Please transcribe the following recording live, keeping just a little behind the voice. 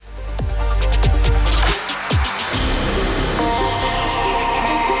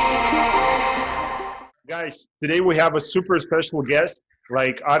guys. Today we have a super special guest.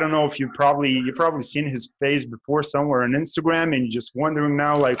 Like, I don't know if you probably seen his face before somewhere on Instagram, and you're just wondering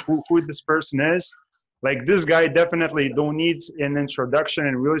now, like, who this person is. Like, this guy definitely don't need an introduction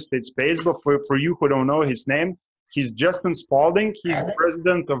in real estate space. But for you who don't know his name, he's Justin Spalding. He's the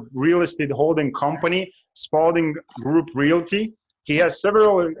president of real estate holding company Spalding Group Realty. He has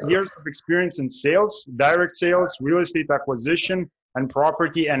several years of experience in sales, direct sales, real estate acquisition, and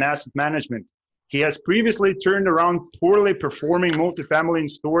property and asset management. He has previously turned around poorly performing multifamily and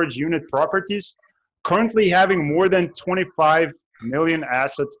storage unit properties, currently having more than 25 million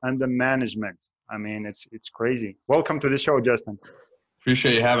assets under management. I mean, it's crazy. Welcome to the show, Justin.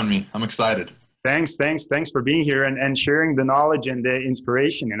 Appreciate you having me. I'm excited. Thanks for being here and sharing the knowledge and the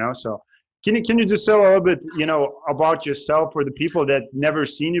inspiration. So can you just tell a little bit, about yourself for the people that never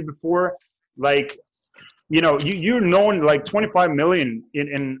seen you before? Like, you're known like 25 million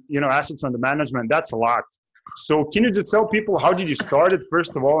in assets under management. That's a lot. So can you just tell people, how did you start it,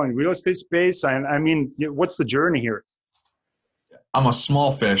 first of all, in real estate space? And I mean, what's the journey here? I'm a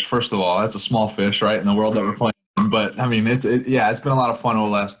small fish, first of all. That's a small fish, right, in the world that we're playing in. But I mean, it's been a lot of fun over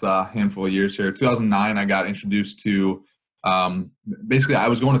the last handful of years here. 2009, I got introduced to, basically I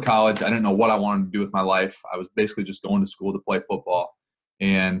was going to college. I didn't know what I wanted to do with my life. I was basically just going to school to play football.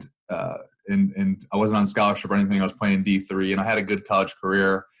 And I wasn't on scholarship or anything. I was playing D3, and I had a good college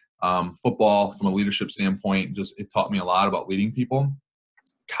career. Football, from a leadership standpoint, it taught me a lot about leading people.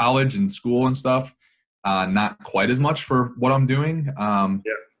 College and school and stuff, not quite as much for what I'm doing. And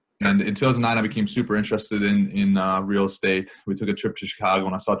in 2009, I became super interested in real estate. We took a trip to Chicago,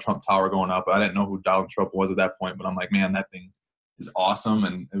 and I saw Trump Tower going up. I didn't know who Donald Trump was at that point, but I'm like, man, that thing is awesome,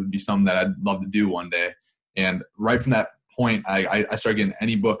 and it would be something that I'd love to do one day. And right from that point, I started getting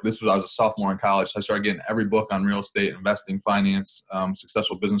any book. I was a sophomore in college, so I started getting every book on real estate, investing, finance,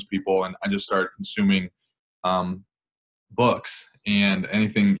 successful business people, and I just started consuming books and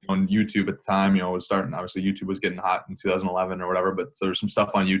anything on YouTube at the time. It was starting. Obviously, YouTube was getting hot in 2011 or whatever, but so there's some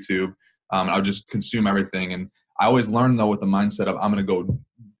stuff on YouTube. I would just consume everything, and I always learned though with the mindset of I'm going to go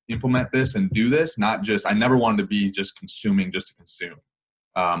implement this and do this. I never wanted to be just consuming just to consume.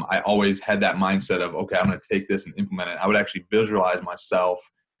 I always had that mindset of, okay, I'm going to take this and implement it. I would actually visualize myself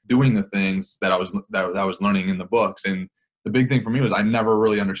doing the things that I was learning in the books. And the big thing for me was I never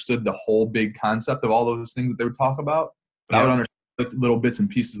really understood the whole big concept of all those things that they would talk about. But I would understand little bits and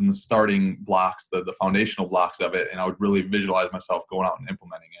pieces in the starting blocks, the foundational blocks of it, and I would really visualize myself going out and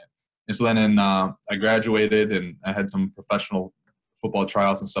implementing it. And so then I graduated, and I had some professional football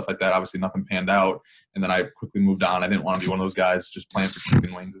tryouts and stuff like that. Obviously nothing panned out. And then I quickly moved on. I didn't want to be one of those guys just playing for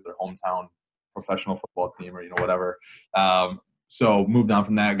chicken wings at their hometown professional football team or, whatever. So moved on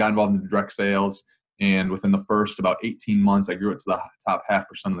from that, got involved in direct sales. And within the first about 18 months, I grew it to the top 0.5%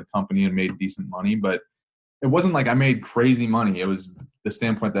 of the company and made decent money. But it wasn't like I made crazy money. It was the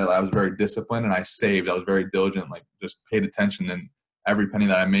standpoint that I was very disciplined and I saved. I was very diligent, like just paid attention. And every penny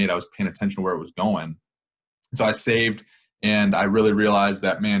that I made, I was paying attention to where it was going. So I saved. And I really realized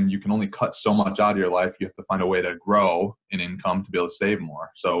that, man, you can only cut so much out of your life. You have to find a way to grow in income to be able to save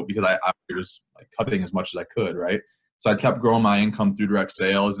more. So because I was like cutting as much as I could, right? So I kept growing my income through direct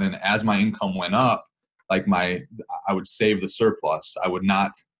sales. And as my income went up, like I would save the surplus. I would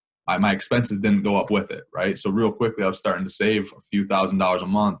not, my expenses didn't go up with it, right? So real quickly, I was starting to save a few $1,000s a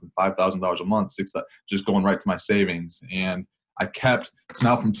month and $5,000 a month, just going right to my savings. And I kept, so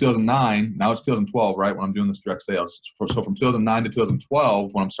now from 2009, now it's 2012, right, when I'm doing this direct sales. So from 2009 to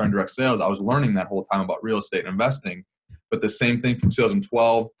 2012, when I'm starting direct sales, I was learning that whole time about real estate and investing. But the same thing from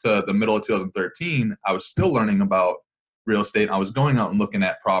 2012 to the middle of 2013, I was still learning about real estate. I was going out and looking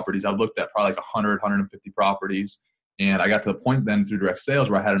at properties. I looked at probably like 100, 150 properties. And I got to the point then through direct sales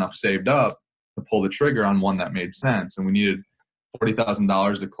where I had enough saved up to pull the trigger on one that made sense. And we needed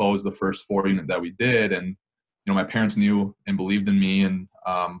 $40,000 to close the first 4 unit that we did. And my parents knew and believed in me, and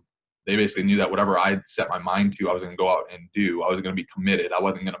they basically knew that whatever I'd set my mind to, I was going to go out and do. I was going to be committed. I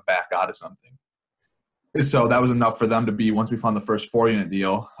wasn't going to back out of something. So that was enough for them to be, once we found the first 4-unit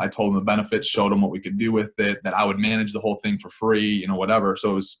deal, I told them the benefits, showed them what we could do with it, that I would manage the whole thing for free, whatever.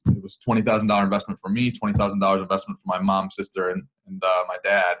 So it was $20,000 investment for me, $20,000 investment for my mom, sister, and my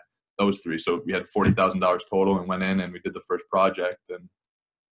dad, those three. So we had $40,000 total and went in and we did the first project, and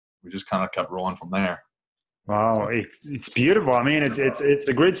we just kind of kept rolling from there. Wow, it's beautiful. I mean, it's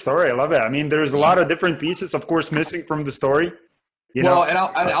a great story. I love it. I mean, there's a lot of different pieces, of course, missing from the story. Well, and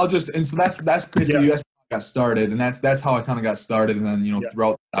I'll just, and so that's basically how I got started, and that's how I kind of got started. And then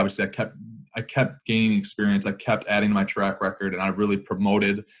throughout, obviously, I kept gaining experience. I kept adding to my track record, and I really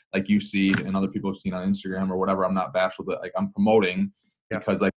promoted, like you see, and other people have seen on Instagram or whatever. I'm not bashful, but like I'm promoting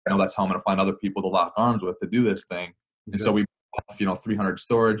because like, I know that's how I'm going to find other people to lock arms with to do this thing. And so we, 300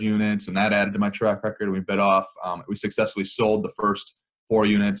 storage units, and that added to my track record. We bid off, we successfully sold the first 4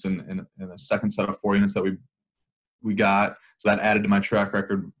 units and the second set of 4 units that we got. So that added to my track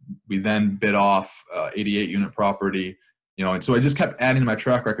record. We then bid off 88 unit property, and so I just kept adding to my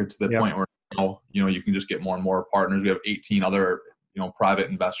track record to the point where, you can just get more and more partners. We have 18 other, private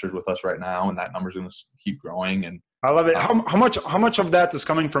investors with us right now, and that number's going to keep growing. And I love it. How much of that is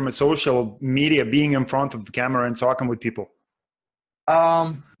coming from a social media, being in front of the camera and talking with people?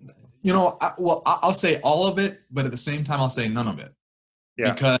 I'll say all of it, but at the same time, I'll say none of it.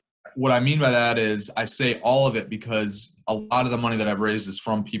 Yeah. Because what I mean by that is I say all of it because a lot of the money that I've raised is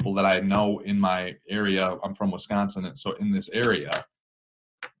from people that I know in my area. I'm from Wisconsin, and so in this area,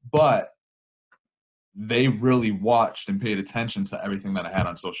 but they really watched and paid attention to everything that I had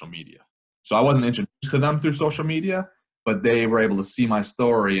on social media. So I wasn't introduced to them through social media, but they were able to see my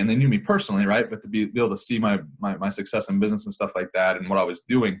story, and they knew me personally, right? But to be able to see my success in business and stuff like that, and what I was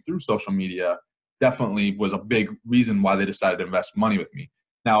doing through social media definitely was a big reason why they decided to invest money with me.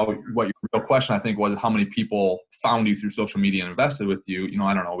 Now, what your real question, I think, was how many people found you through social media and invested with you.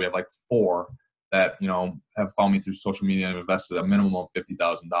 I don't know. We have like 4 that, have found me through social media and invested a minimum of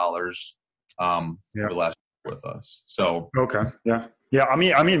 $50,000 over the last year with us. So okay, yeah. I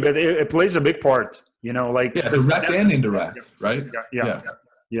mean, but it plays a big part. Direct and indirect, right?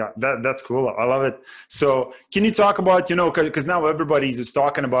 Yeah, that's cool. I love it. So can you talk about, because now everybody's just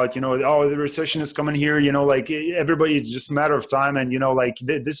talking about, the recession is coming here, everybody, it's just a matter of time. And,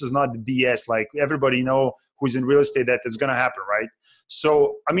 this is not the BS. Like everybody who's in real estate that is going to happen, right?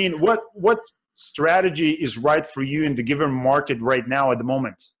 So, I mean, what strategy is right for you in the given market right now at the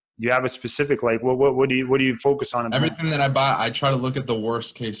moment? Do you have a specific, what do you focus on? Everything that I buy, I try to look at the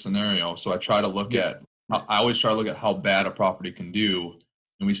worst case scenario. So I always try to look at how bad a property can do,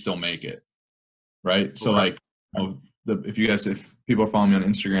 and we still make it, right? So if people are following me on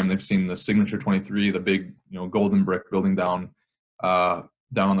Instagram, they've seen the Signature 23, the big, golden brick building down on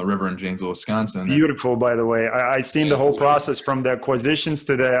the river in Janesville, Wisconsin. Beautiful, by the way. I seen the whole process from the acquisitions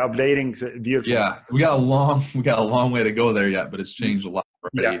to the updating. Beautiful. Yeah, we got a long way to go there yet, but it's changed a lot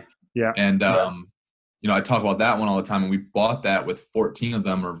already. Yeah. And I talk about that one all the time, and we bought that with 14 of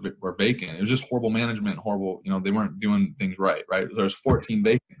them were vacant. It was just horrible management, horrible, they weren't doing things right? There was 14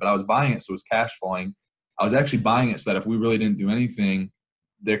 vacant, but I was buying it, so it was cash flowing. I was actually buying it so that if we really didn't do anything,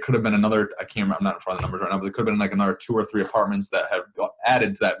 there could have been another, I can't remember, I'm not in front of the numbers right now, but there could have been like another 2 or 3 apartments that have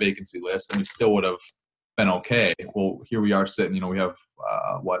added to that vacancy list, and we still would have been okay. Well, here we are sitting, we have,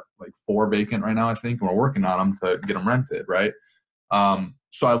 4 vacant right now, I think, and we're working on them to get them rented, right?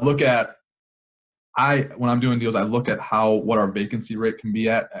 So I look at, when I'm doing deals, I look at what our vacancy rate can be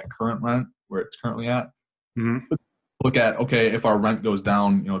at current rent, where it's currently at. Mm-hmm. Look at, okay, if our rent goes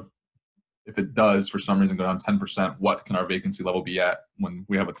down, if it does for some reason go down 10%, what can our vacancy level be at when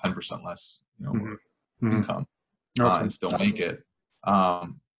we have a 10% less, income and still make it?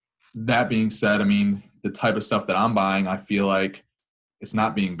 That being said, I mean, the type of stuff that I'm buying, I feel like it's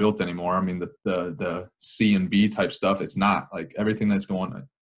not being built anymore. I mean, the C and B type stuff, it's not like everything that's going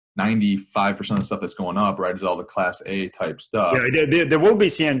 95% of the stuff that's going up, right, is all the Class A type stuff. Yeah, there will be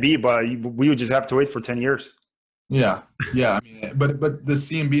C and B, but we would just have to wait for 10 years. Yeah. I mean, but the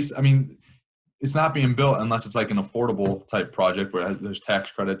C and B, I mean, it's not being built unless it's like an affordable type project where there's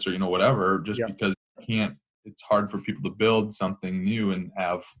tax credits or, whatever, just because it's hard for people to build something new and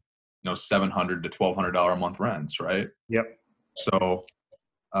have, $700 to $1,200 a month rents, right? Yep. So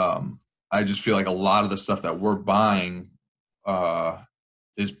I just feel like a lot of the stuff that we're buying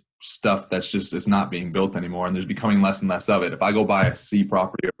is stuff that's just, it's not being built anymore, and there's becoming less and less of it. If I go buy a C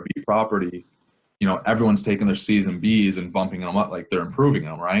property or a B property, everyone's taking their C's and B's and bumping them up, like they're improving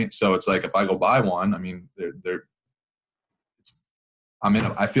them, right? So it's like if I go buy one, I mean,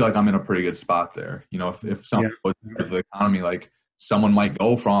 I feel like I'm in a pretty good spot there. If something goes with the economy, like someone might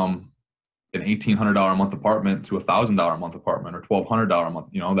go from an $1,800 a month apartment to $1,000 a month apartment, or $1,200 a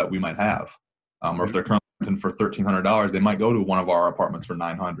month, that we might have, or if they're currently renting for $1,300, they might go to one of our apartments for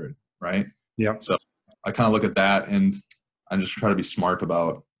 $900, right? Yeah. So I kind of look at that, and I just try to be smart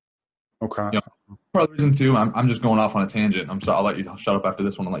about. Okay. Part of the reason too, I'm just going off on a tangent. I'm sorry, I'll let you shut up after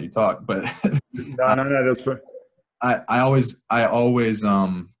this one and let you talk. But no, that's fair. I always I don't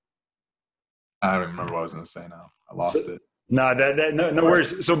even remember what I was going to say now. I lost it. No, no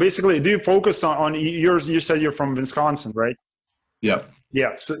worries. So basically, do you focus on yours? You said you're from Wisconsin, right? Yeah.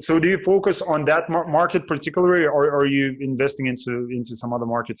 Yeah. So do you focus on that market particularly, or are you investing into some other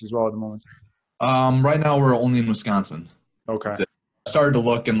markets as well at the moment? Right now, we're only in Wisconsin. Okay. I started to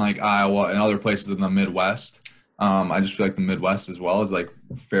look in like Iowa and other places in the Midwest, I just feel like the Midwest as well is like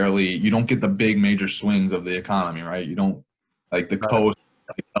fairly, you don't get the big major swings of the economy, right? You don't like the coast,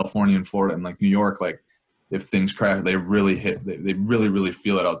 like California and Florida and like New York, like if things crash, they really hit, they really, really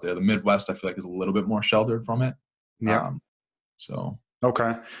feel it out there. The Midwest, I feel like is a little bit more sheltered from it. Yeah. So.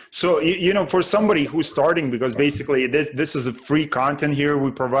 Okay. So, you know, for somebody who's starting, because basically this is a free content here we're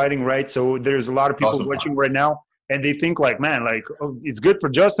providing, right? So there's a lot of people watching right now and they think like, man, like, oh, it's good for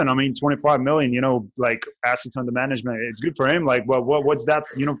Justin. I mean, 25 million, you know, like assets under management. It's good for him. Like, well, what's that,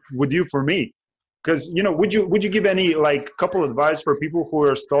 you know, would you for me? Because, you know, would you give any like couple advice for people who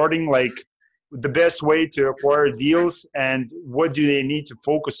are starting, like the best way to acquire deals and what do they need to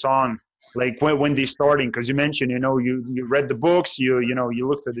focus on? Like when they're starting, because you mentioned, you know, you read the books, you know, you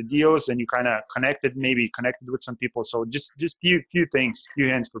looked at the deals and you kind of connected with some people. So just few things, few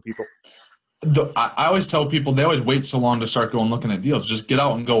hints for people. I always tell people they always wait so long to start going looking at deals. Just get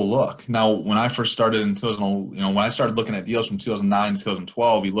out and go look. Now, when I first started in 2000, you know, when I started looking at deals from 2009 to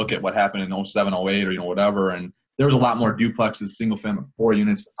 2012, you look at what happened in 07, 08, or, you know, whatever. And there was a lot more duplexes, single family 4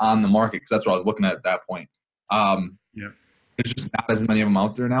 units on the market because that's what I was looking at that point. Yeah. There's just not as many of them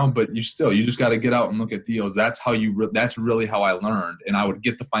out there now, but you just got to get out and look at deals. That's how that's really how I learned. And I would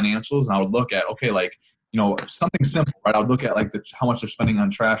get the financials and I would look at, okay, like, you know, something simple, right? I would look at like how much they're spending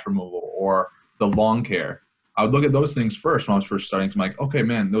on trash removal or the lawn care. I would look at those things first when I was first starting. So I'm like, okay,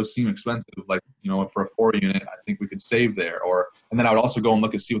 man, those seem expensive. Like, you know, for a 4 unit, I think we could save there. And then I would also go and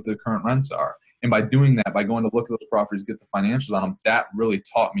look and see what the current rents are. And by doing that, by going to look at those properties, get the financials on them, that really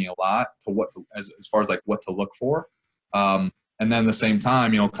taught me a lot as far as like what to look for. And then at the same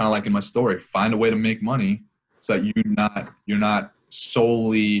time, you know, kind of like in my story, find a way to make money so that you're not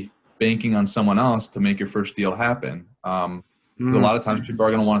solely banking on someone else to make your first deal happen. A lot of times people are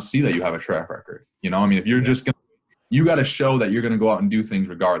going to want to see that you have a track record. You know, I mean, if you're just you got to show that you're going to go out and do things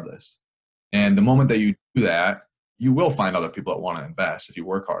regardless. And the moment that you do that, you will find other people that want to invest if you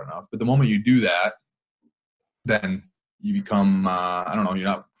work hard enough. But the moment you do that, then you become, I don't know, you're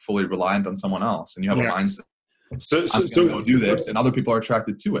not fully reliant on someone else and you have a mindset. So I'm going to go do this, and other people are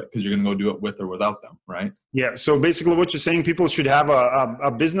attracted to it because you're going to go do it with or without them, right? Yeah. So basically, what you're saying, people should have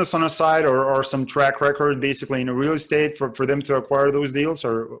a business on a side or some track record, basically in a real estate for them to acquire those deals,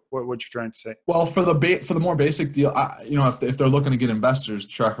 or what you're trying to say? Well, for the more basic deal, you know, if they're looking to get investors,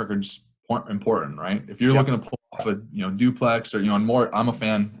 track record's important, right? If you're looking to pull off a duplex or I'm a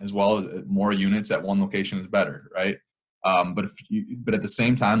fan as well. More units at one location is better, right? But at the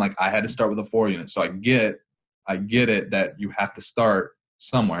same time, like I had to start with a 4 unit, so I get it that you have to start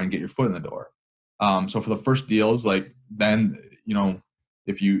somewhere and get your foot in the door. So for the first deals, like then, you know,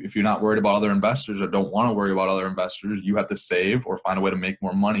 if you're not worried about other investors or don't want to worry about other investors, you have to save or find a way to make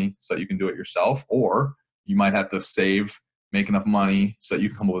more money so that you can do it yourself. Or you might have to save, make enough money so that you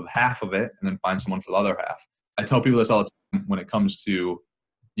can come up with half of it and then find someone for the other half. I tell people this all the time when it comes to,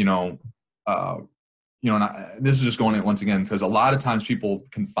 and this is just going in once again, because a lot of times people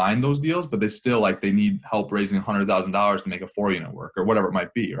can find those deals, but they still they need help raising $100,000 to make a 4 unit work or whatever it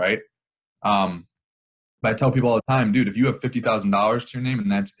might be. Right. But I tell people all the time, dude, if you have $50,000 to your name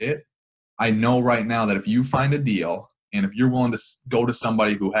and that's it, I know right now that if you find a deal and if you're willing to go to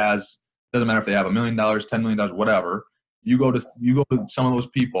somebody who doesn't matter if they have $1 million, $10 million, whatever, you go to some of those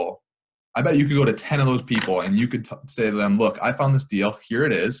people. I bet you could go to 10 of those people and you could say to them, look, I found this deal. Here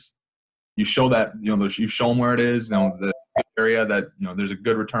it is. You show that, you show them where it is, the area that, there's a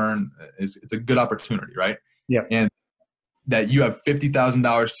good return. It's a good opportunity, right? Yeah. And that you have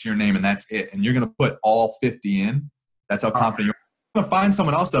 $50,000 to your name and that's it. And you're going to put all 50 in. That's how confident you're going to find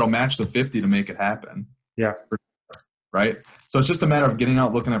someone else that'll match the 50 to make it happen. Yeah. Right. So it's just a matter of getting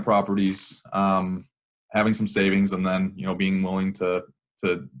out, looking at properties, having some savings, and then, being willing to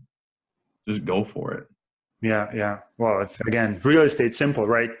just go for it. Yeah. Well, it's again, real estate simple,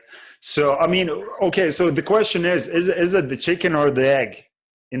 right? So, I mean, okay. So the question is it the chicken or the egg?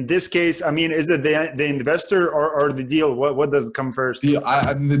 In this case, I mean, is it the investor or the deal? What does come first?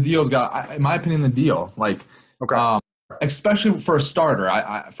 The deal's in my opinion, the deal. Okay. Especially for a starter.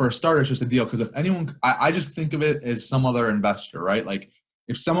 For a starter, it's just a deal. Because if anyone, I just think of it as some other investor, right? Like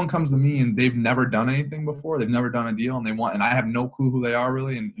if someone comes to me and they've never done anything before, they've never done a deal, and I have no clue who they are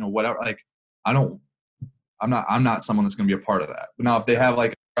really, and whatever. I'm not someone that's going to be a part of that. But now if they have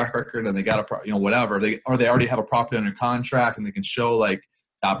a track record and they got whatever, they already have a property under contract and they can show the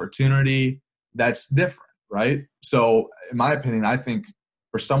opportunity, that's different, right? So in my opinion, I think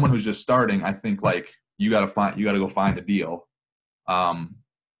for someone who's just starting, I think you got to go find a deal.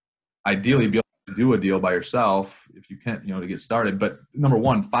 Ideally be able to do a deal by yourself if you can't, to get started. But number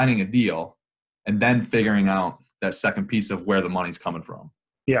one, finding a deal and then figuring out that second piece of where the money's coming from.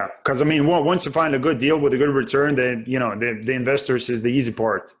 Yeah, because I mean, once you find a good deal with a good return, then you know the investors is the easy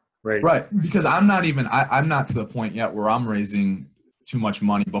part, right? Right. Because I'm not to the point yet where I'm raising too much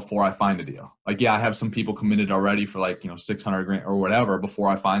money before I find a deal. Like, yeah, I have some people committed already for like, 600 grand or whatever before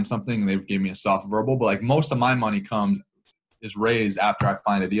I find something and they've given me a soft verbal. But like most of my money is raised after I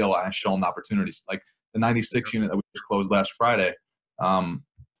find a deal and I show them the opportunities. Like the 96 unit that we just closed last Friday,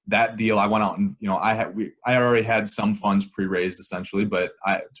 that deal I went out and, I already had some funds pre-raised essentially, but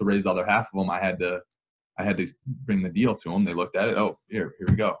to raise the other half of them, I had to bring the deal to them. They looked at it. Oh, here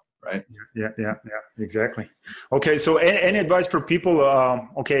we go. Right. Yeah, exactly. Okay. So any advice for people?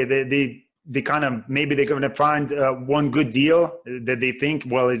 Okay. They kind of, maybe they're going to find one good deal that they think,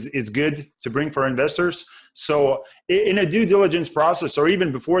 well, is good to bring for investors. So in a due diligence process, or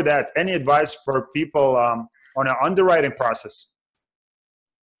even before that, any advice for people on an underwriting process?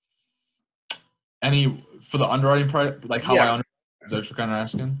 For the underwriting part, like how I underwrite, is that what you're kind of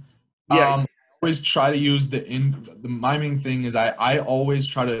asking? Yeah. Always try to use my main thing is I always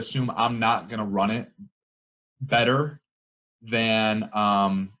try to assume I'm not going to run it better than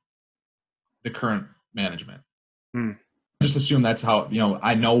the current management. Just assume that's how,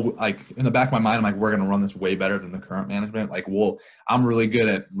 I know, like in the back of my mind, I'm like, we're going to run this way better than the current management. Like, I'm really good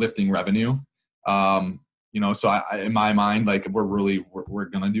at lifting revenue. So in my mind, like we're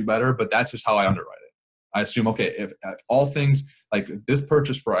going to do better, but that's just how I underwrite it. I assume, okay, if all things like this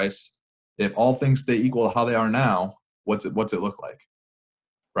purchase price, if all things stay equal to how they are now, what's it look like?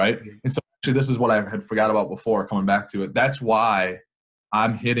 Right. And so actually this is what I had forgot about before coming back to it. That's why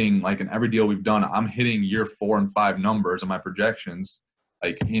I'm hitting, like in every deal we've done, I'm hitting year 4 and 5 numbers of my projections,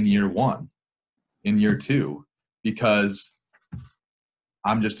 like in year 1, in year 2, because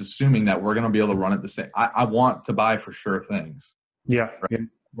I'm just assuming that we're going to be able to run it the same. I want to buy for sure things. Yeah. Right?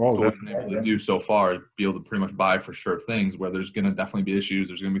 What we've been able to do so far is be able to pretty much buy for sure things where there's going to definitely be issues.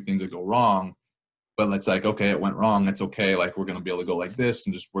 There's going to be things that go wrong, but it's like, okay, it went wrong. It's okay. Like we're going to be able to go like this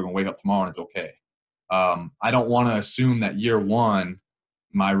and we're going to wake up tomorrow and it's okay. I don't want to assume that year 1,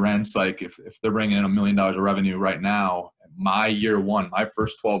 my rents, like if they're bringing in $1 million of revenue right now, my year 1, my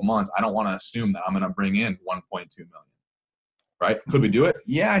first 12 months, I don't want to assume that I'm going to bring in 1.2 million. Right? Could we do it?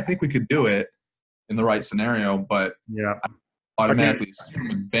 Yeah, I think we could do it in the right scenario, but I automatically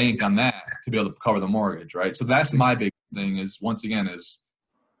assume and bank on that to be able to cover the mortgage, right? So that's my big thing is, once again, is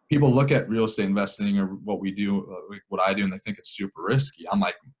people look at real estate investing or what we do, what I do, and they think it's super risky. I'm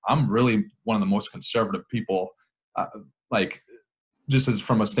like, I'm really one of the most conservative people, like just as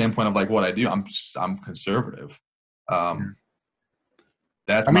from a standpoint of like what I do, I'm conservative. That's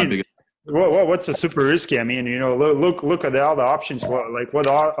my biggest. Well, what's a super risky? I mean, look at all the options. What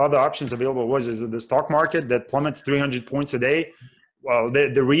other options available is it the stock market that plummets 300 points a day? Well,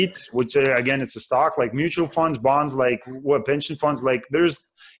 the REIT, which again, it's a stock, like mutual funds, bonds, like what pension funds, like there's,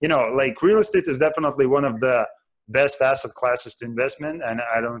 like real estate is definitely one of the best asset classes to investment. And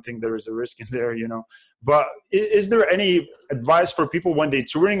I don't think there is a risk in there, but is there any advice for people when they're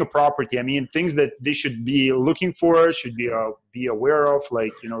touring a property? I mean, things that they should be looking for, should be aware of,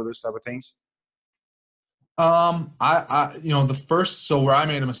 like, those type of things. Where I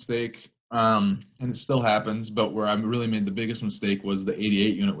made a mistake, and it still happens, but where I really made the biggest mistake was the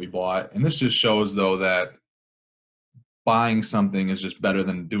 88 unit we bought. And this just shows though that buying something is just better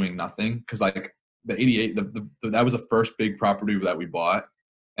than doing nothing. Cause like the 88, that was the first big property that we bought.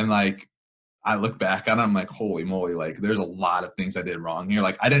 And like, I look back on it, I'm like, holy moly, like there's a lot of things I did wrong here.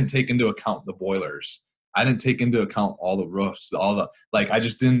 Like I didn't take into account the boilers. I didn't take into account all the roofs, I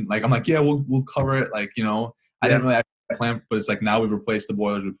just didn't like, I'm like, yeah, we'll cover it. Like, I didn't really plan, but it's like now we've replaced the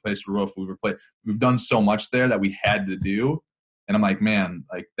boilers, we've replaced the roof, we've done so much there that we had to do. And I'm like, man,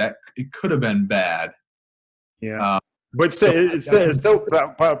 like that, it could have been bad. Yeah. But it's still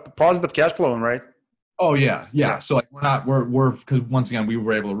positive cash flowing, right? Oh yeah. So like we're because once again we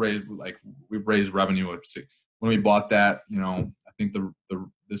were able to we've raised revenue when we bought that. I think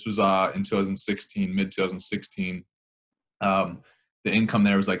this was in 2016, mid 2016. The income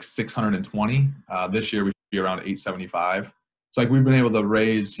there was like 620. This year we should be around 875. So like we've been able to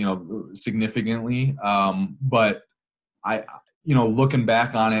raise significantly. But looking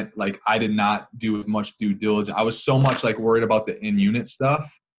back on it, like I did not do as much due diligence. I was so much like worried about the in-unit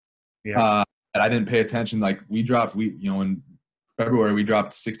stuff. Yeah. That I didn't pay attention. Like in February, we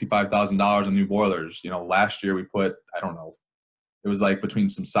dropped $65,000 on new boilers. Last year we put, I don't know, it was like between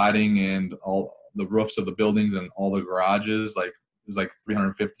some siding and all the roofs of the buildings and all the garages, like it was like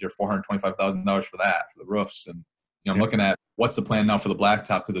 $350,000 or $425,000 for that, for the roofs. And, I'm looking at what's the plan now for the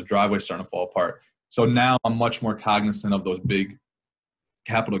blacktop because the driveway's starting to fall apart. So now I'm much more cognizant of those big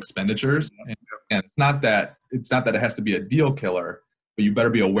capital expenditures. And it's not that it has to be a deal killer, but you better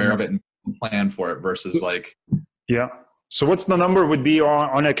be aware of it and plan for it versus like. Yeah. So what's the number would be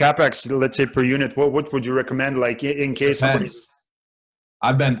on a CapEx, let's say per unit? What would you recommend, like in case somebody's...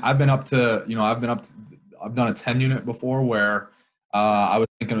 I've been up to, I've done a 10 unit before where I was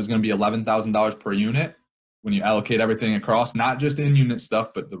thinking it was going to be $11,000 per unit when you allocate everything across, not just in unit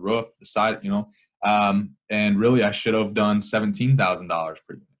stuff, but the roof, the side, and really I should have done $17,000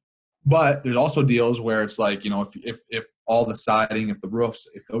 per unit. But there's also deals where it's like, if all the siding, if the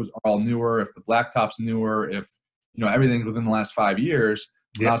roofs, if those are all newer, if the blacktop's newer, if, everything's within the last 5 years,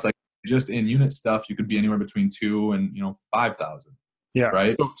 and I was like, just in unit stuff, you could be anywhere between 2 and, 5,000. Yeah.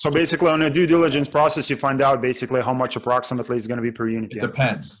 Right. So basically on a due diligence process, you find out basically how much approximately is going to be per unit. It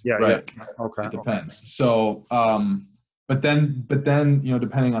depends. Yeah. Right. Yeah. Okay. It depends. So, but then,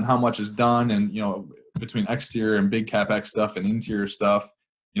 depending on how much is done and, between exterior and big CapEx stuff and interior stuff,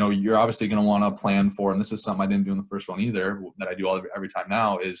 you're obviously going to want to plan for, and this is something I didn't do in the first one either, that I do every time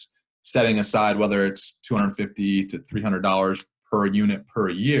now, is setting aside whether it's $250 to $300 per unit per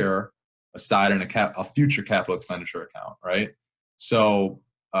year aside in a future capital expenditure account. Right. So,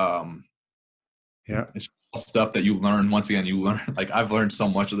 it's all stuff that you learn. Once again, like I've learned so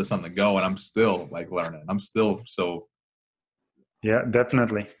much of this on the go, and I'm still like learning. I'm still so. Yeah,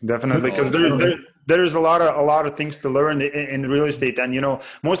 definitely. Because there's a lot of things to learn in real estate, and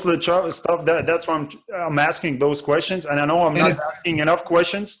most of the stuff that's why I'm asking those questions, and I know I'm not asking enough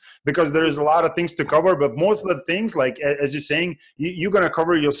questions because there is a lot of things to cover. But most of the things, like as you're saying, you're gonna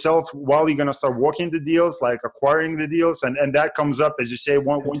cover yourself while you're gonna start working the deals, like acquiring the deals, and that comes up as you say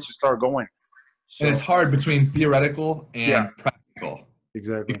once you start going. So, and it's hard between theoretical and practical.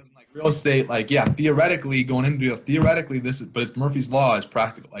 Exactly. Because like real estate, theoretically going into it, theoretically but it's Murphy's Law is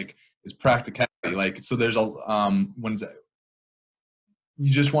practical, like it's practicality. Like, so there's when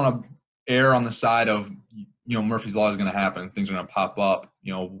you just want to err on the side of, Murphy's Law is going to happen. Things are going to pop up,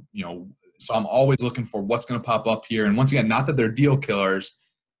 so I'm always looking for what's going to pop up here. And once again, not that they're deal killers,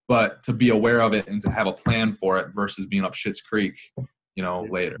 but to be aware of it and to have a plan for it versus being up Schitt's Creek,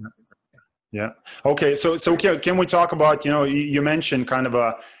 later. Yeah. Okay. So can we talk about, you mentioned kind of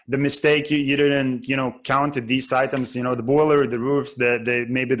the mistake you didn't, count these items, the boiler, the roofs,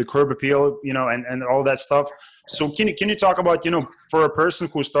 maybe the curb appeal, and all that stuff. So can you talk about, for a person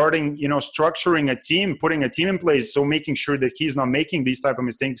who's starting, structuring a team, putting a team in place, so making sure that he's not making these type of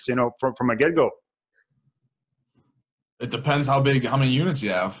mistakes, from a get-go? It depends how many units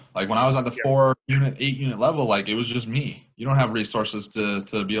you have. Like when I was at the 4 unit, 8 unit level, like it was just me. You don't have resources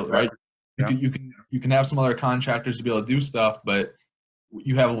to be able, right? You can have some other contractors to be able to do stuff, but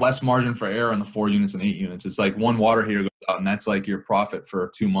you have less margin for error in the 4 units and 8 units. It's like one water heater goes out and that's like your profit for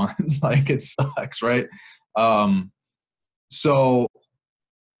 2 months. Like it sucks, right? So,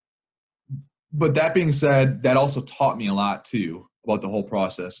 but that being said, that also taught me a lot too about the whole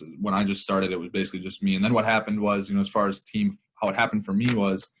process. When I just started, it was basically just me. And then what happened was, as far as team, how it happened for me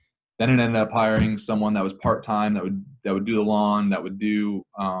was, then it ended up hiring someone that was part-time that would do the lawn, that would do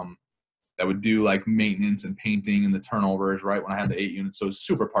like maintenance and painting and the turnovers, right? When I had the 8 units. So it was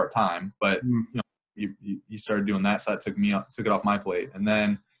super part-time, but he started doing that. So that took it off my plate. And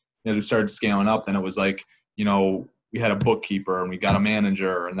then as we started scaling up, then it was like, we had a bookkeeper and we got a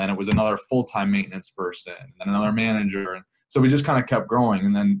manager, and then it was another full-time maintenance person and then another manager. And so we just kind of kept growing.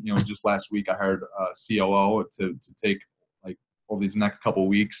 And then, just last week I hired a COO to take like over these next couple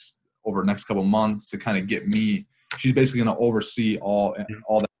weeks, over the next couple months to kind of get me. She's basically going to oversee all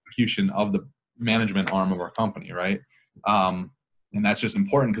the execution of the management arm of our company, right? And that's just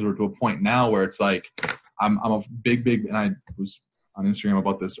important because we're to a point now where it's like I'm a big, and I was on Instagram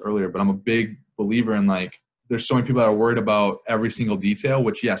about this earlier, but I'm a big believer in like there's so many people that are worried about every single detail,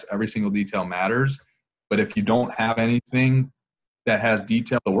 which yes, every single detail matters, but if you don't have anything that has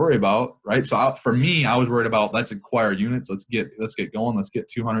detail to worry about, right? So for me, I was worried about let's acquire units, let's get going, let's get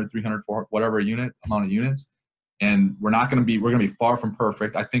 200, 300, 400, whatever amount of units. And we're going to be far from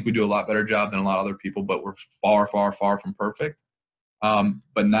perfect. I think we do a lot better job than a lot of other people, but we're far, far, far from perfect.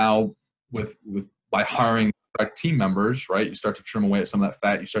 But now by hiring team members, right, you start to trim away at some of that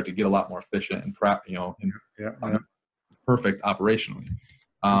fat. You start to get a lot more efficient and perfect operationally.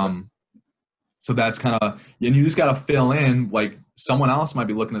 So that's kind of, and you just got to fill in, like someone else might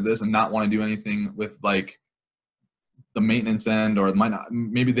be looking at this and not want to do anything with like the maintenance end, or might not,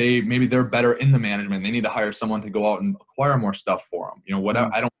 maybe they're better in the management. They need to hire someone to go out and acquire more stuff for them.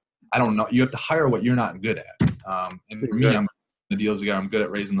 Whatever. I don't know. You have to hire what you're not good at. And for me, I'm the deals together. I'm good at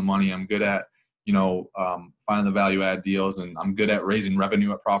raising the money. I'm good at, finding the value add deals, and I'm good at raising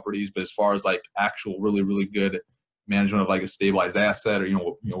revenue at properties. But as far as like actual really, really good management of like a stabilized asset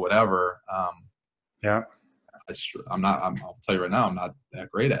or, whatever. I'll tell you right now, I'm not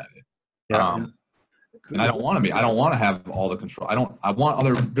that great at it. Yeah. And I don't want to be. I don't want to have all the control. I want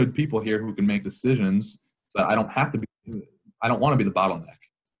other good people here who can make decisions so that I don't have to be. I don't want to be the bottleneck.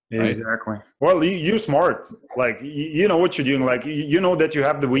 Right? Exactly. Well, you're smart. Like you know what you're doing. Like you know that you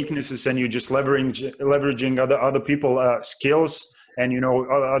have the weaknesses, and you're just leveraging other people skills and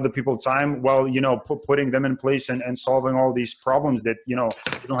other people's time while putting them in place and solving all these problems that you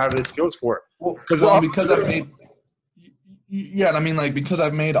don't have the skills for. Because I've made. Yeah, I mean, like, because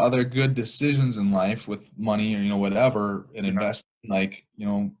I've made other good decisions in life with money or whatever, and invest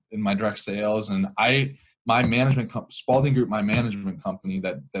in my direct sales, and my management Spalding Group, my management company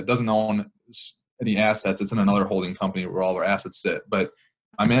that doesn't own any assets. It's in another holding company where all our assets sit. But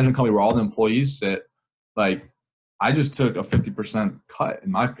my management company where all the employees sit, like, I just took a 50% cut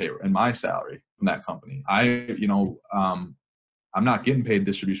in my salary from that company. I'm not getting paid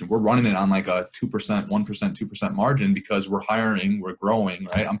distribution. We're running it on like a 2%, 1%, 2% margin because we're hiring, we're growing,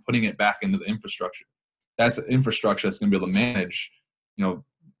 right? I'm putting it back into the infrastructure. That's the infrastructure that's going to be able to manage,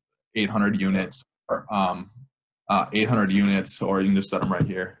 800 units or 800 units, or you can just set them right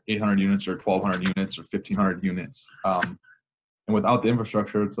here, 800 units or 1,200 units or 1,500 units. And without the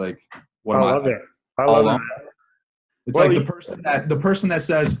infrastructure, it's like, I love it. I love it. It's like the person that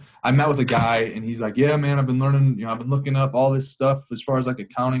says, I met with a guy and he's like, yeah, man, I've been learning, I've been looking up all this stuff as far as like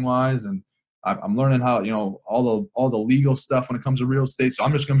accounting wise. And I'm learning how, all the legal stuff when it comes to real estate. So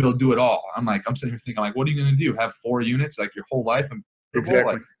I'm just going to be able to do it all. I'm sitting here thinking, like, what are you going to do? Have 4 units like your whole life? And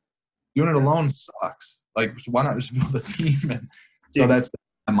exactly. Like, doing it alone sucks. Like, so why not just build a team? And so that's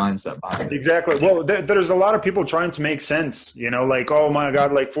my mindset behind it. Exactly. Well, there's a lot of people trying to make sense, like, oh my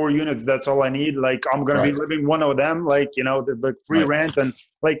God, like 4 units, that's all I need. Like, I'm going to be living one of them, like, the free rent. And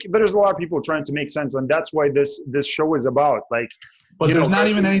like, there's a lot of people trying to make sense. And that's why this show is about, like, but there's not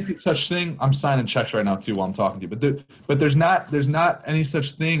even any such thing. I'm signing checks right now too while I'm talking to you, but there's not any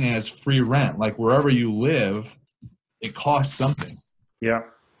such thing as free rent. Like, wherever you live, it costs something. Yeah.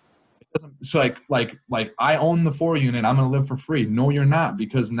 So like I own the 4 unit, I'm going to live for free. No, you're not,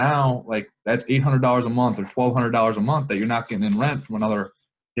 because now, like, that's $800 a month or $1,200 a month that you're not getting in rent from another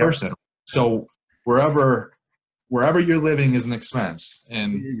person. So wherever you're living is an expense.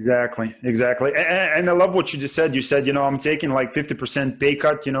 And exactly. And I love what you just said. You said, I'm taking like 50% pay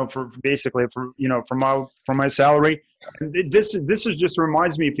cut, for basically from my salary. And this is just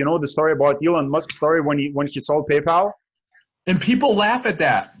reminds me, if you know the story about Elon Musk's story when he sold PayPal. And people laugh at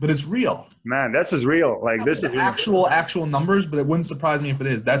that, but it's real. Man, that's as real. Like, this is actual numbers, but it wouldn't surprise me if it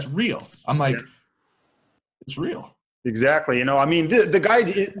is. That's real. I'm like, it's real. Exactly. I mean, the guy,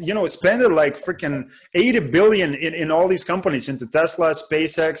 spent like freaking 80 billion in all these companies, into Tesla,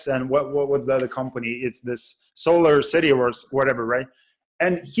 SpaceX, and what was the other company? It's this Solar City or whatever, right?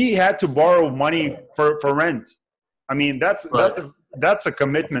 And he had to borrow money for rent. I mean, that's a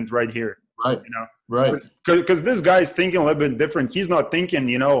commitment right here. Right. Right. Because this guy is thinking a little bit different. He's not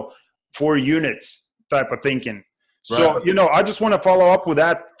thinking, 4 units type of thinking. So, I just want to follow up with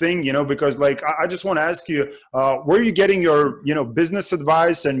that thing, because like, I just want to ask you, where are you getting your, business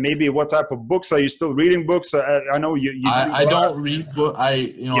advice, and maybe what type of books? Are you still reading books? I know you I don't read books.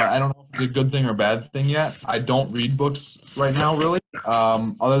 I don't know if it's a good thing or bad thing yet. I don't read books right now, really.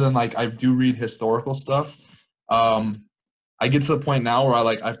 Other than like, I do read historical stuff. I get to the point now where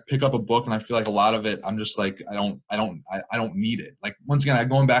I pick up a book and I feel like a lot of it, I'm just like, I don't need it. Like, once again, I'm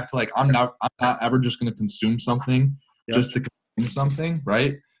going back to like, I'm not ever just going to consume something just to consume something.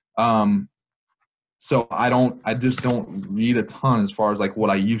 Right. So I just don't read a ton as far as like what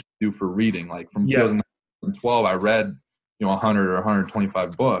I used to do for reading. Like, from 2012, I read, 100 or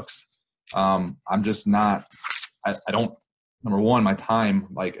 125 books. I'm just not, I don't, number one, my time,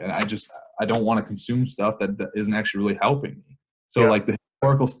 like, and I don't want to consume stuff that isn't actually really helping me. So like the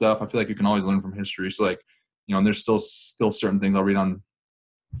historical stuff, I feel like you can always learn from history. So like, and there's still certain things I'll read on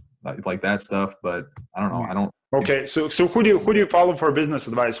like that stuff, but I don't know. I don't. Okay. So who do you follow for business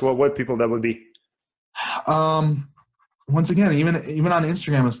advice? What people that would be? Once again, even on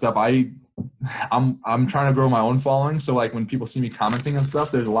Instagram and stuff, I'm trying to grow my own following. So like, when people see me commenting and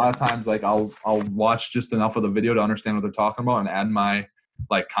stuff, there's a lot of times like I'll watch just enough of the video to understand what they're talking about and add my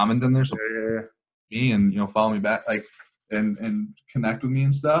like comment in there. So me and follow me back, like, and connect with me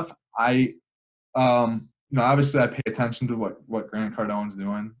and stuff. I obviously I pay attention to what Grant Cardone's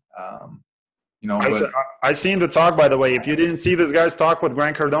doing. I seen the talk, by the way. If you didn't see this guy's talk with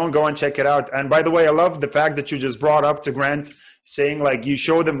Grant Cardone, go and check it out. And by the way, I love the fact that you just brought up to Grant, saying like, you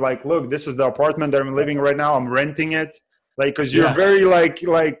showed him like, look, this is the apartment that I'm living right now. I'm renting it. Like, cause you're very you're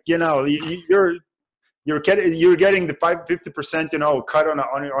you're getting the 50%, you know, cut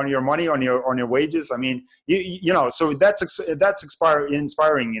on your money, on your wages. I mean, you know, so that's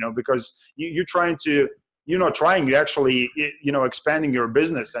inspiring, you know, because you're trying to, you're actually, you know, expanding your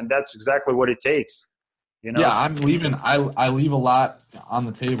business, and that's exactly what it takes. You know? Yeah, I'm leaving. I leave a lot on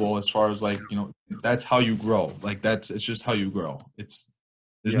the table as far as like, you know, that's how you grow. Like it's just how you grow. There's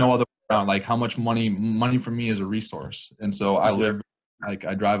no other way around. Like how much money for me is a resource. And so I live, like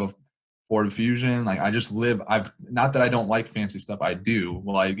I drive a Ford Fusion. Like I just live, not that I don't like fancy stuff. I do.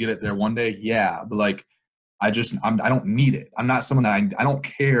 Will I get it there one day? Yeah. But like, I don't need it. I'm not someone that I don't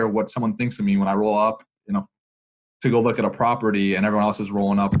care what someone thinks of me when I roll up, you know, to go look at a property and everyone else is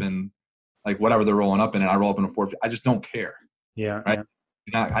rolling up in like whatever they're rolling up in, and I roll up in a Ford. I just don't care. Yeah. Right.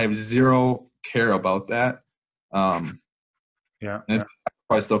 Yeah. I have zero care about that. Yeah. And it's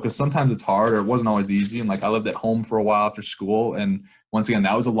probably still, because sometimes it's hard, or it wasn't always easy. And like I lived at home for a while after school, and once again,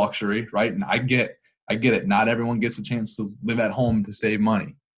 that was a luxury, right? And I get it. Not everyone gets a chance to live at home to save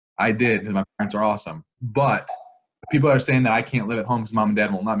money. I did, because my parents are awesome. But people are saying that I can't live at home because mom and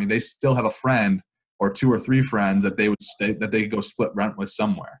dad won't let me. They still have a friend or two or three friends that they could go split rent with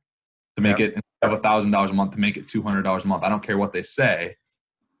somewhere to make it, instead of $1,000 a month, to make it $200 a month. I don't care what they say.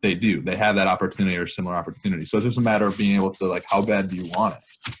 They do. They have that opportunity or similar opportunity. So it's just a matter of being able to, like, how bad do you want it?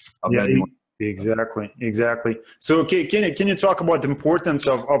 How bad do you want it? Exactly. So can you talk about the importance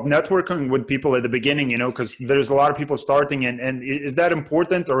of networking with people at the beginning, you know, because there's a lot of people starting, and is that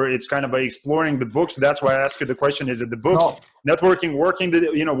important, or it's kind of by exploring the books? That's why I asked you the question. Is it the books, networking, working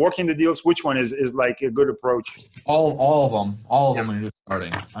the deals? Which one is like a good approach? All of them when you're just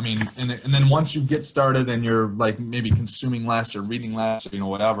starting. I mean, and then once you get started and you're like maybe consuming less or reading less, or, you know,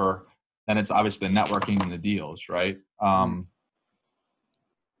 whatever, then it's obviously the networking and the deals, right?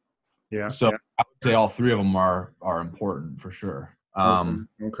 So I would say all three of them are important for sure.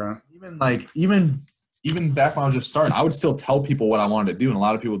 Okay. Even back when I was just starting, I would still tell people what I wanted to do, and a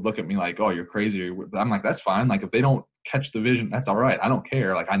lot of people would look at me like, "Oh, you're crazy." I'm like, "That's fine. Like if they don't catch the vision, that's all right. I don't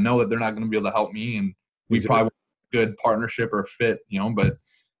care. Like I know that they're not going to be able to help me, and we probably have a good partnership or fit, you know." But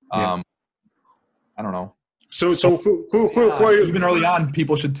I don't know. So even early on,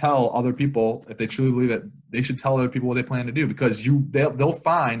 people should tell other people, if they truly believe that, they should tell other people what they plan to do, because they'll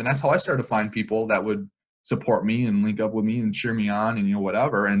find, and that's how I started to find people that would support me and link up with me and cheer me on, and, you know,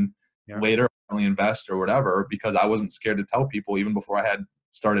 whatever. And later only invest or whatever, because I wasn't scared to tell people, even before I had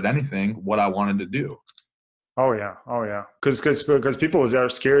started anything, what I wanted to do. Oh yeah. Because people are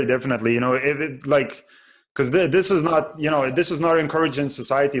scared, definitely. You know, if it like, because this is not, you know, this is not encouraging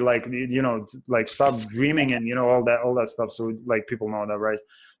society, like, you know, like stop dreaming and, you know, all that stuff. So like people know that, right?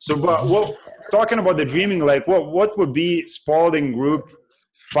 So, but talking about the dreaming, like what would be Spalding Group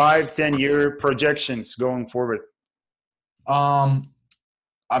 5-10 year projections going forward? I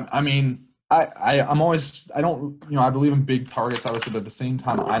mean, I'm always, I don't, you know, I believe in big targets, obviously, but at the same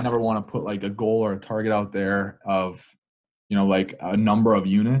time, I never want to put like a goal or a target out there of, you know, like a number of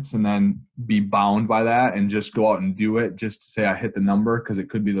units and then be bound by that and just go out and do it just to say I hit the number, because it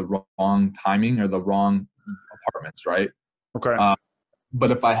could be the wrong timing or the wrong apartments, right? Okay.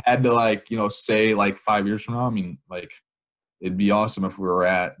 But if I had to, like, you know, say like 5 years from now, I mean, like, it'd be awesome if we were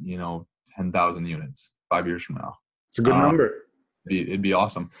at, you know, 10,000 units 5 years from now. It's a good number. It'd be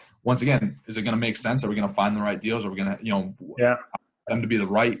awesome. Once again, is it going to make sense? Are we going to find the right deals? Are we going to, you know, them to be the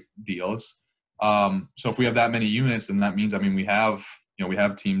right deals? So if we have that many units, then that means, I mean, we have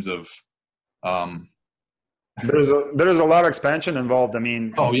teams of, there's a lot of expansion involved. I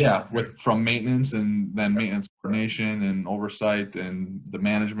mean, from maintenance, and then maintenance coordination and oversight, and the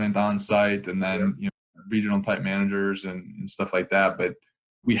management on site, and then, you know, regional type managers and stuff like that. But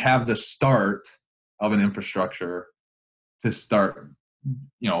we have the start of an infrastructure to start,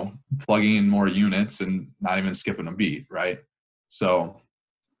 you know, plugging in more units and not even skipping a beat. Right. So.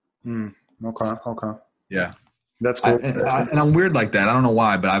 Okay. Yeah. That's cool. And I'm weird like that. I don't know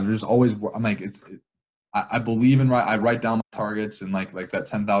why, but I've just always, I'm like, I believe in, I write down my targets, and like that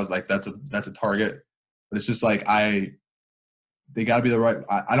 10,000, like that's a target, but it's just like, they gotta be the right,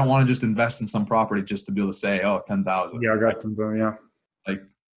 I don't want to just invest in some property just to be able to say, oh, 10,000. Yeah, I got 10,000. Yeah. Like,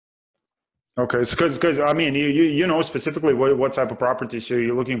 okay. So, cause I mean, you know, specifically what type of properties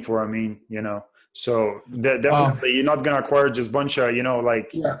you're looking for. I mean, you know, so definitely you're not going to acquire just a bunch of, you know,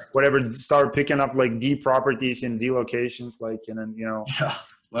 like whatever, start picking up like D properties in D locations, like, and then, you know. Yeah.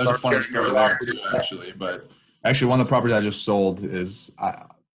 Well, there's a funny story there too, actually. But actually, one of the properties I just sold is,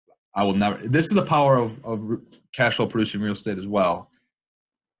 I will never, this is the power of cash flow producing real estate as well.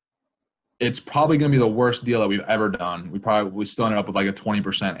 It's probably going to be the worst deal that we've ever done. We still ended up with like a 20%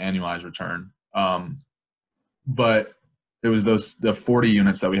 annualized return. But it was the 40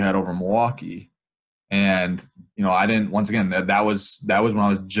 units that we had over in Milwaukee. And, you know, I didn't, once again, that was when I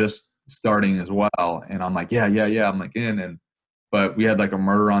was just starting as well. And I'm like, yeah. I'm like but we had like a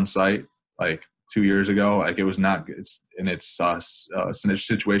murder on site, like 2 years ago. Like it was not, it's a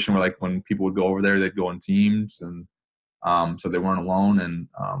situation where like when people would go over there, they'd go in teams and, so they weren't alone. And,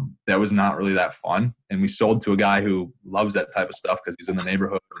 that was not really that fun. And we sold to a guy who loves that type of stuff because he's in the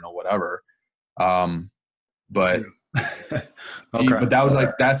neighborhood, you know, whatever. But Okay. but that was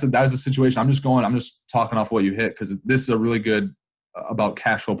like, that was a situation. I'm just talking off what you hit. Cause this is a really good about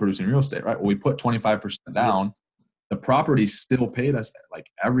cash flow producing real estate, right? Well, we put 25% down. The property still paid us like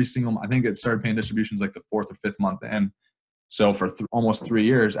every single, I think it started paying distributions like the 4th or 5th month. And so for almost 3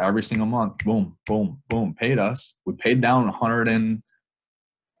 years, every single month, boom, boom, boom, paid us. We paid down $120,000,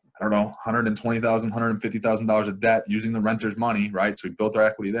 $150,000 of debt using the renter's money, right? So we built our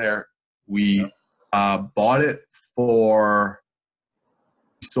equity there. We bought it we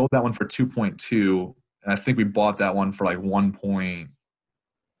sold that one for 2.2. And I think we bought that one for like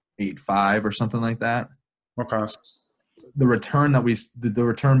 1.85 or something like that. Okay. The return the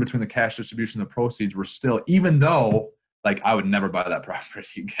return between the cash distribution and the proceeds were still, even though like I would never buy that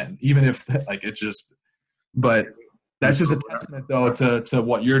property again, even if like it's just, but that's just a testament though to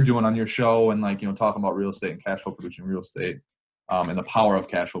what you're doing on your show and like, you know, talking about real estate and cash flow producing real estate, and the power of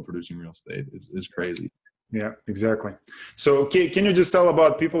cash flow producing real estate is crazy. Yeah, exactly. So can you just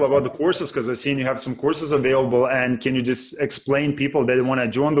tell people about the courses? Because I've seen you have some courses available, and can you just explain people that want to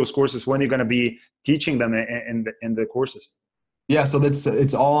join those courses when you're going to be teaching them in the courses? Yeah, so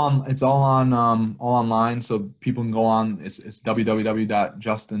it's all online. So people can go on. It's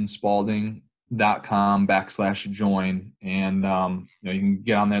www.justinspalding.com/join, and you know, you can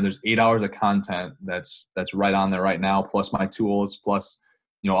get on there. There's 8 hours of content that's right on there right now, plus my tools, plus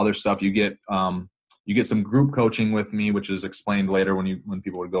you know other stuff. You get some group coaching with me, which is explained later when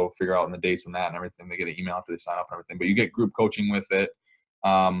people would go figure out the dates and that and everything. They get an email after they sign up and everything. But you get group coaching with it,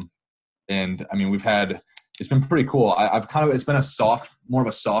 and I mean it's been pretty cool. It's been more of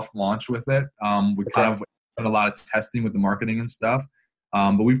a soft launch with it. We've kind of done a lot of testing with the marketing and stuff.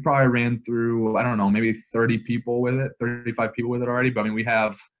 But we've probably ran through, I don't know, maybe 30 people with it, 35 people with it already. But I mean,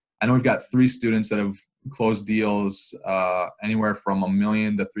 I know we've got 3 students that have closed deals anywhere from $1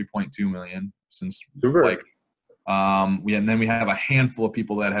 million to $3.2 million since like, and then we have a handful of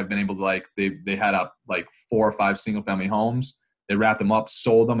people that have been able to like, they had up like 4 or 5 single family homes. They wrapped them up,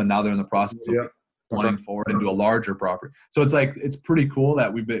 sold them, and now they're in the process of running forward into a larger property. So it's like, it's pretty cool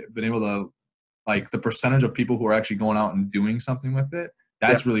that we've been able to, like the percentage of people who are actually going out and doing something with it.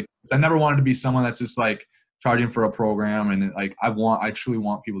 That's really cool. I never wanted to be someone that's just like charging for a program. And like, I truly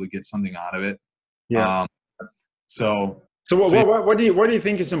want people to get something out of it. Yeah. So what do you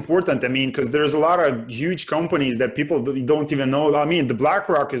think is important? I mean, because there's a lot of huge companies that people don't even know. I mean, the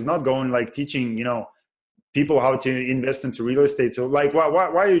BlackRock is not going like teaching, you know, people how to invest into real estate. So like, why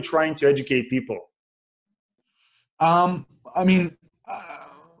are you trying to educate people? I mean,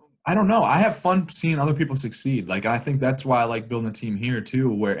 I don't know. I have fun seeing other people succeed. Like, I think that's why I like building a team here too,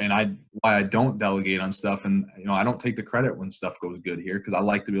 why I don't delegate on stuff. And, you know, I don't take the credit when stuff goes good here. Cause I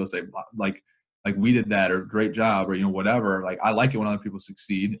like to be able to say like we did that or great job or, you know, whatever. Like, I like it when other people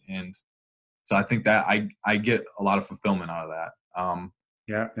succeed. And so I think that I get a lot of fulfillment out of that.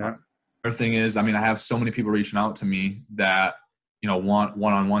 Yeah. Other thing is, I mean, I have so many people reaching out to me that, you know, want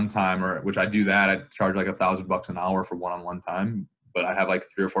one-on-one time, or which I do that. I charge like $1,000 an hour for one-on-one time, but I have like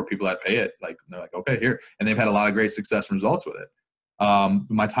 3 or 4 people that pay it. Like, they're like, okay, here. And they've had a lot of great success and results with it.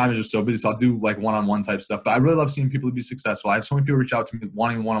 My time is just so busy. So I'll do like one-on-one type stuff, but I really love seeing people be successful. I have so many people reach out to me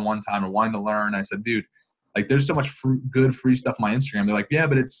wanting one-on-one time or wanting to learn. I said, dude, like there's so much good free stuff on my Instagram. They're like, yeah,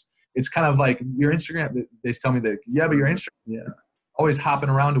 but it's kind of like your Instagram. They tell me that, yeah, but your Instagram, always hopping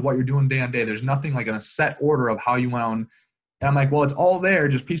around to what you're doing day on day. There's nothing like in a set order of how you went on. And I'm like, well, it's all there.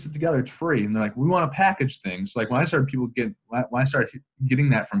 Just piece it together. It's free. And they're like, we want to package things. Like when I started getting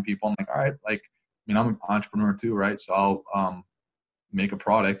that from people, I'm like, all right, like, I mean, I'm an entrepreneur too, right? So I'll make a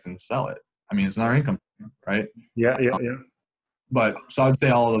product and sell it. I mean, it's not our income, right? Yeah. But so I'd say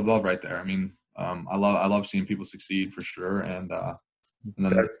all of the above right there. I mean, I love seeing people succeed for sure. And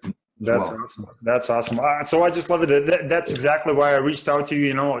then that's awesome. That's awesome. So I just love it. That's exactly why I reached out to you,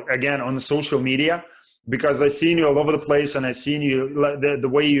 you know, again, on the social media, because I seen you all over the place, and I seen you the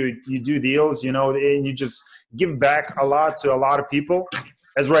way you do deals, you know, and you just give back a lot to a lot of people.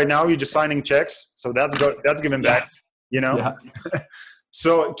 As right now, you're just signing checks, so that's giving back, you know. Yeah.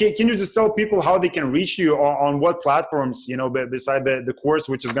 So can you just tell people how they can reach you on what platforms, you know, beside the course,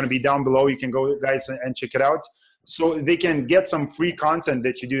 which is going to be down below. You can go, guys, and check it out, so they can get some free content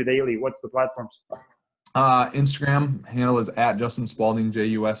that you do daily. What's the platforms? Instagram handle is @Justin Spalding,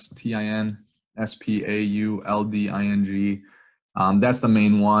 JUSTIN. SPAULDING. That's the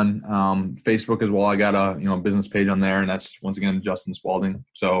main one. Facebook as well. I got a business page on there, and that's once again Justin Spalding.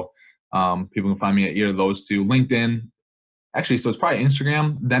 So people can find me at either of those two. LinkedIn, actually, so it's probably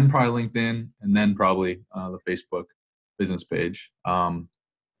Instagram, then probably LinkedIn, and then probably the Facebook business page.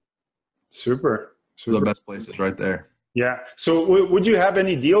 Super. The best places right there. Yeah. So would you have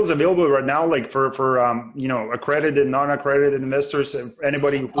any deals available right now, like for accredited, non-accredited investors?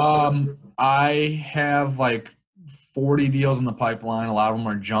 Anybody? I have like 40 deals in the pipeline. A lot of them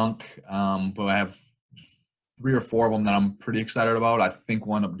are junk, but I have 3 or 4 of them that I'm pretty excited about. I think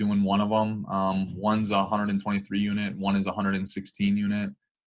we'll end up doing one of them. One's a 123 unit. One is a 116 unit.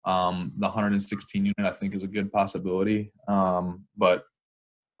 The 116 unit I think is a good possibility. But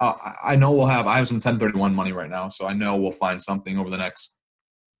I know I have some 1031 money right now, so I know we'll find something over the next,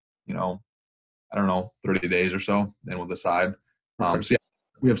 30 days or so, then we'll decide. So yeah,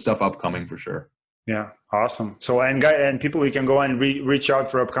 we have stuff upcoming for sure. Yeah. Awesome. So, and people, you can go and reach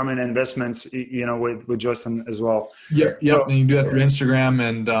out for upcoming investments, with Justin as well. Yep. So, and you can do that through Instagram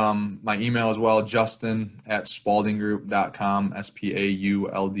and my email as well, Justin@spaldinggroup.com,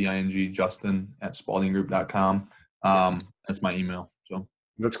 SPAULDING, Justin@spaldinggroup.com. That's my email. So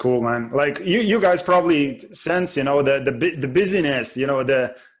that's cool, man. Like you guys probably sense, the busyness,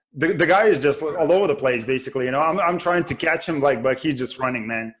 the guy is just all over the place, basically. I'm trying to catch him, but he's just running,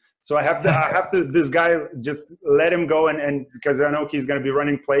 man. So I have to this guy, just let him go, and because I know he's going to be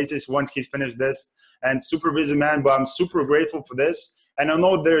running places once he's finished this, and super busy man, but I'm super grateful for this. And I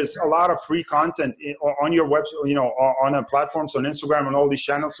know there's a lot of free content on your website, on the platforms, on Instagram and all these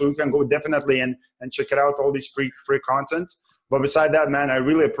channels. So you can go definitely and check it out, all these free content. But beside that, man, I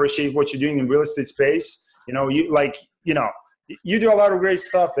really appreciate what you're doing in real estate space. You do a lot of great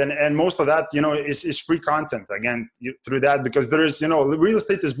stuff, and most of that, is free content, again, through that, because there's, real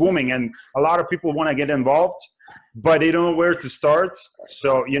estate is booming and a lot of people want to get involved, but they don't know where to start.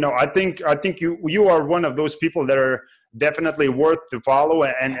 So, I think you are one of those people that are definitely worth to follow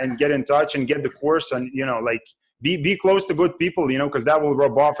and get in touch and get the course, and, be close to good people, because that will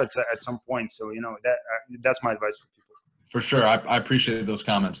rub off at some point. So, that's my advice for people. For sure. I appreciate those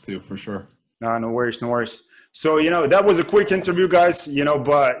comments too, for sure. No worries. So, that was a quick interview, guys,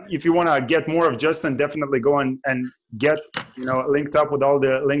 but if you want to get more of Justin, definitely go and get, linked up with all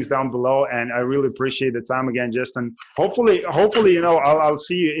the links down below. And I really appreciate the time again, Justin. Hopefully, I'll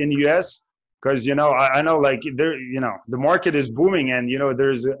see you in the US, because, I know the market is booming, and,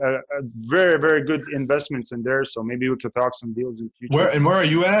 there's a very, very good investments in there. So maybe we could talk some deals in the future. Where are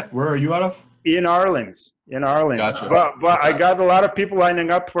you at? Where are you out of? In Ireland. Gotcha. But I got a lot of people lining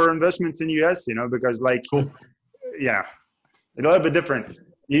up for investments in US, because cool. Yeah, a little bit different.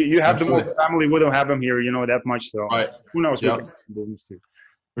 You have Absolutely. The multifamily, we don't have them here, that much. So right. Who knows? Yep. Business too.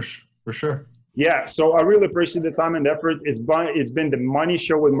 For sure. Yeah. So I really appreciate the time and effort. It's been the Money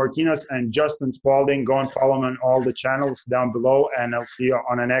Show with Martinez and Justin Spalding. Go and follow them on all the channels down below, and I'll see you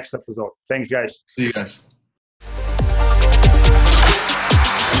on the next episode. Thanks, guys. See you guys.